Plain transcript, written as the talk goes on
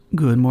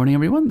Good morning,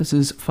 everyone. This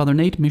is Father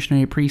Nate,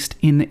 missionary priest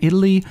in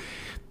Italy.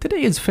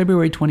 Today is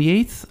February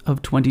 28th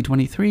of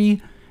 2023,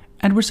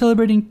 and we're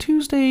celebrating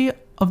Tuesday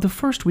of the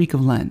first week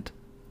of Lent.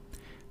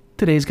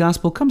 Today's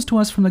gospel comes to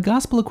us from the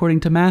Gospel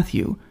according to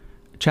Matthew,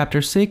 chapter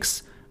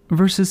 6,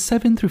 verses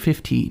 7 through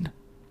 15.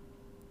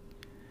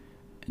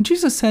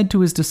 Jesus said to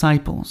his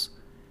disciples,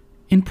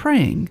 "In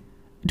praying,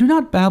 do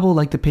not babble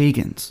like the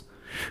pagans,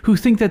 who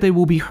think that they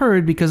will be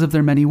heard because of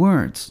their many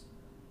words.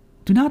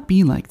 Do not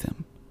be like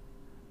them.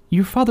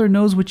 Your Father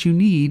knows what you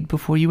need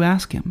before you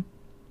ask Him.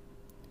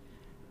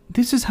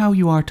 This is how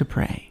you are to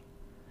pray.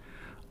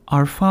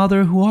 Our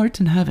Father who art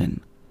in heaven,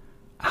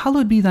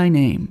 hallowed be thy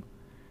name.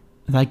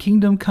 Thy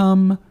kingdom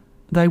come,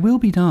 thy will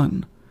be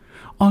done,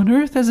 on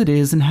earth as it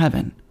is in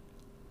heaven.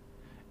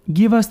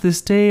 Give us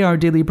this day our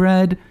daily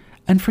bread,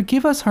 and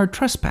forgive us our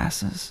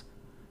trespasses,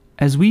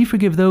 as we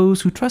forgive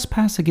those who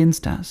trespass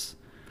against us.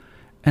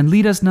 And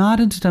lead us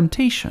not into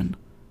temptation,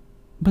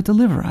 but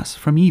deliver us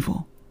from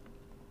evil.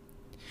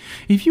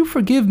 If you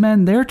forgive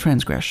men their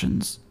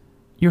transgressions,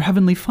 your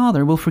heavenly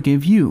Father will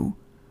forgive you.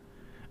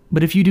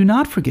 But if you do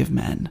not forgive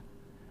men,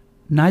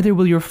 neither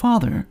will your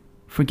Father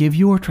forgive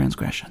your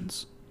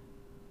transgressions."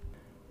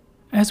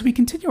 As we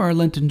continue our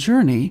Lenten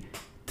journey,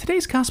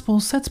 today's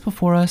Gospel sets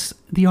before us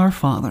the Our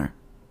Father.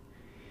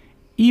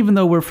 Even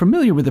though we're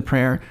familiar with the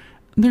prayer,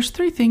 there's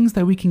three things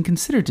that we can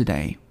consider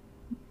today,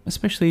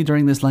 especially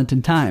during this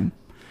Lenten time.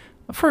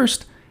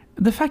 First,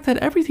 the fact that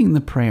everything in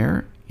the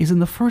prayer is in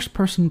the first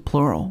person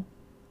plural,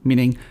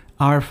 meaning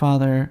our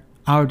Father,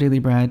 our daily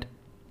bread.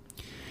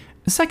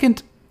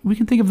 Second, we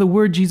can think of the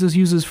word Jesus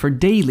uses for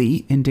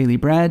daily in daily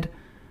bread.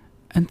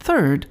 And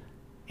third,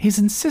 his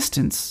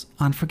insistence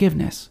on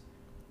forgiveness.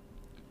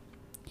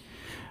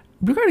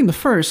 Regarding the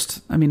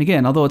first,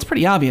 again, although it's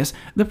pretty obvious,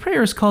 the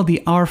prayer is called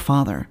the Our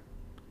Father.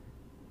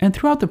 And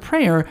throughout the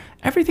prayer,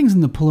 everything's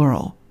in the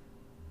plural.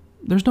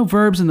 There's no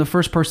verbs in the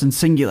first person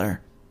singular.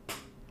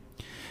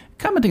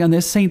 Commenting on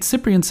this, St.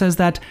 Cyprian says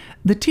that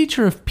the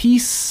teacher of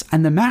peace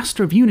and the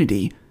master of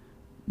unity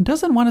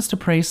doesn't want us to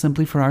pray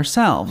simply for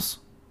ourselves,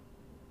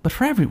 but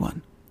for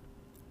everyone.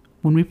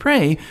 When we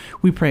pray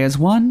as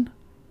one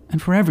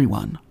and for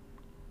everyone.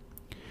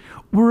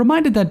 We're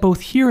reminded that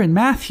both here in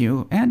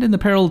Matthew and in the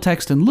parallel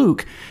text in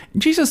Luke,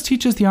 Jesus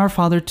teaches the Our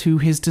Father to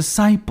his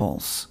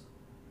disciples.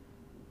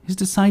 His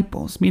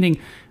disciples, meaning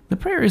the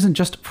prayer isn't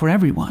just for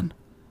everyone,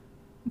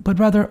 but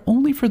rather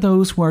only for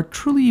those who are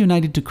truly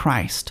united to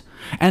Christ,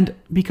 and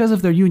because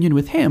of their union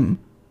with Him,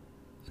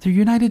 they're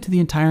united to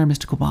the entire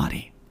mystical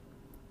body.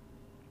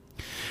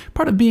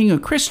 Part of being a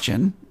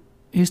Christian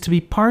is to be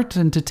part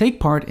and to take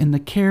part in the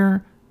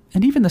care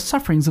and even the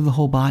sufferings of the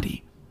whole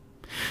body.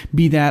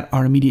 Be that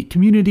our immediate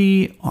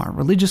community, our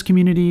religious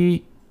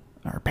community,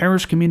 our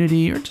parish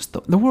community, or just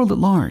the world at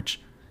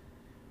large.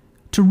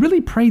 To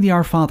really pray the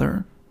Our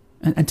Father,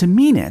 and to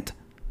mean it,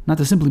 not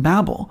to simply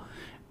babble,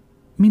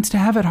 means to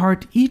have at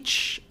heart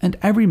each and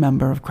every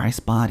member of Christ's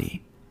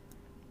body.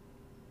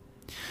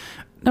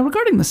 Now,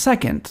 regarding the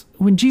second,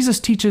 when Jesus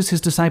teaches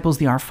his disciples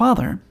the Our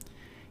Father,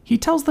 he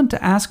tells them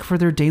to ask for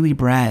their daily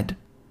bread,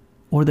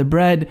 or the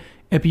bread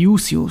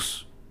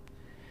epiousios.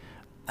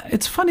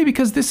 It's funny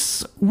because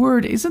this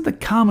word isn't the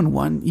common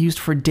one used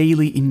for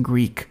daily in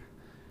Greek.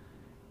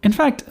 In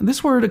fact,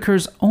 this word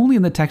occurs only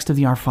in the text of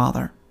the Our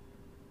Father,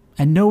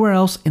 and nowhere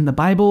else in the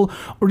Bible,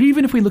 or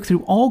even if we look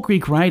through all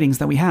Greek writings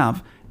that we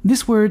have,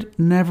 this word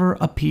never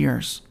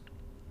appears.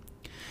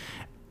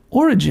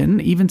 Origen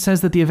even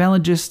says that the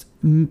evangelist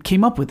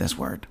came up with this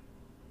word.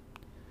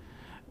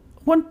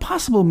 One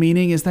possible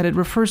meaning is that it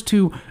refers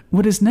to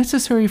what is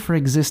necessary for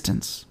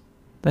existence,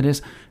 that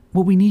is,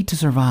 what we need to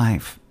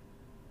survive.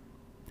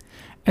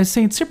 As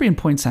St. Cyprian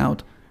points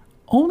out,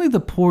 only the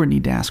poor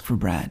need to ask for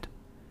bread,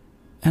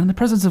 and in the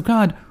presence of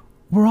God,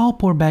 we're all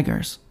poor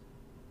beggars.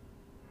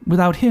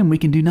 Without Him, we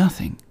can do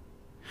nothing.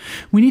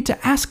 We need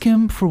to ask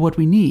Him for what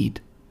we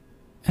need,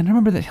 and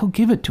remember that He'll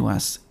give it to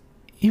us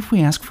if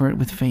we ask for it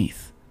with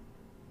faith.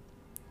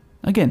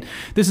 Again,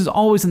 this is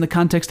always in the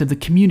context of the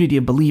community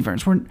of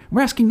believers.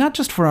 We're asking not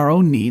just for our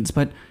own needs,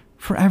 but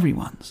for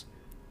everyone's.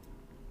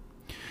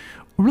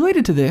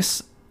 Related to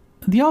this,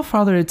 the Our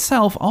Father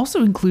itself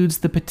also includes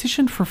the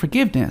petition for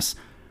forgiveness,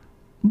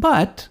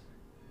 but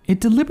it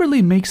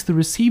deliberately makes the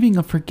receiving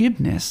of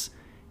forgiveness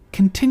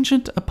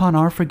contingent upon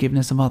our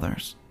forgiveness of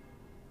others.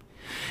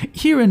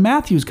 Here in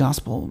Matthew's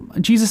Gospel,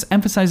 Jesus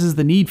emphasizes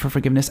the need for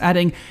forgiveness,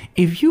 adding,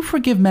 "If you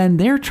forgive men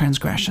their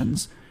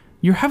transgressions,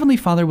 your heavenly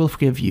Father will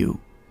forgive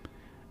you.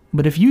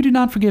 But if you do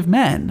not forgive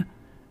men,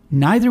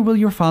 neither will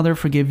your Father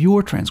forgive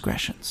your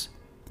transgressions."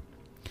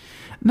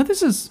 Now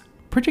this is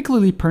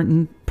particularly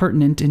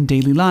pertinent in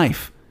daily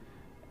life,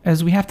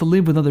 as we have to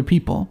live with other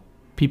people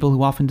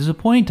who often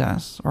disappoint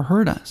us or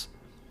hurt us.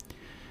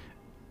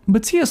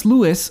 But C.S.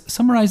 Lewis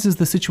summarizes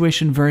the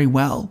situation very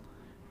well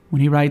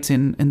when he writes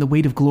in The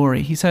Weight of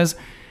Glory. He says,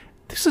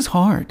 "This is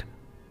hard.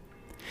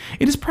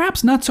 It is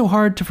perhaps not so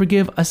hard to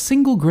forgive a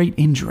single great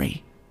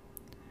injury,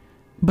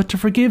 but to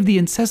forgive the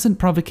incessant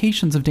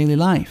provocations of daily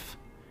life,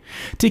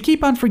 To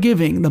keep on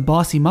forgiving the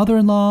bossy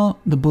mother-in-law,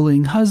 the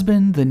bullying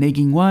husband, the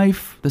nagging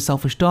wife, the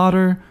selfish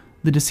daughter,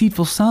 the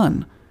deceitful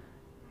son.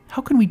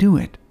 How can we do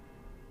it?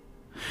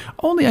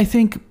 Only, I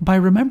think, by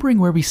remembering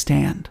where we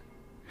stand.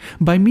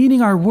 By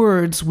meaning our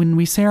words when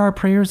we say our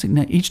prayers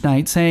each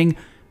night, saying,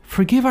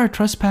 "Forgive our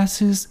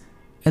trespasses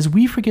as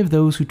we forgive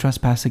those who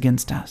trespass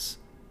against us."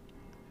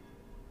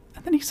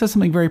 And then he says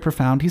something very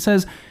profound. He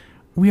says,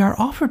 we are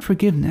offered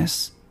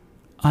forgiveness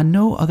on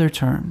no other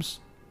terms.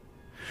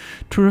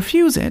 To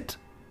refuse it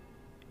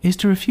is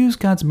to refuse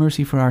God's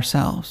mercy for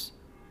ourselves.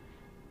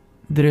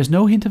 There is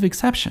no hint of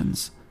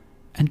exceptions,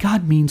 and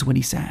God means what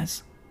he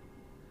says.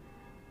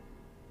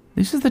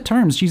 This is the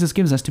terms Jesus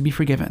gives us to be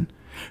forgiven.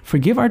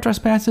 Forgive our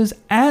trespasses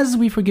as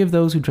we forgive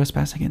those who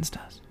trespass against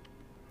us.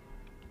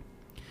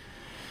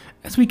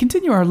 As we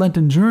continue our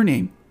Lenten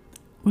journey,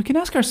 we can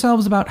ask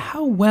ourselves about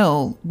how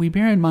well we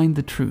bear in mind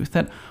the truth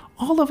that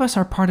all of us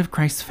are part of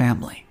Christ's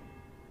family.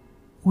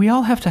 We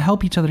all have to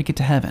help each other to get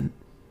to heaven.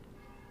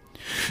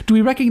 Do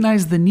we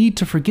recognize the need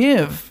to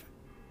forgive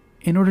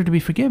in order to be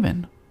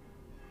forgiven?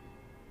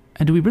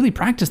 And do we really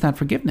practice that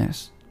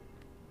forgiveness?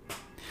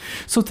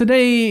 So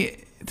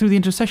today, through the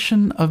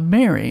intercession of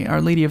Mary,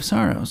 Our Lady of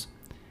Sorrows,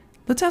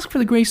 let's ask for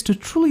the grace to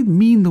truly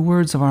mean the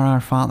words of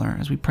our Father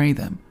as we pray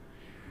them,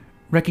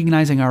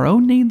 recognizing our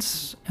own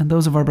needs and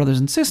those of our brothers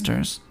and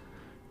sisters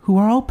who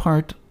are all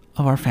part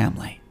of our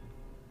family.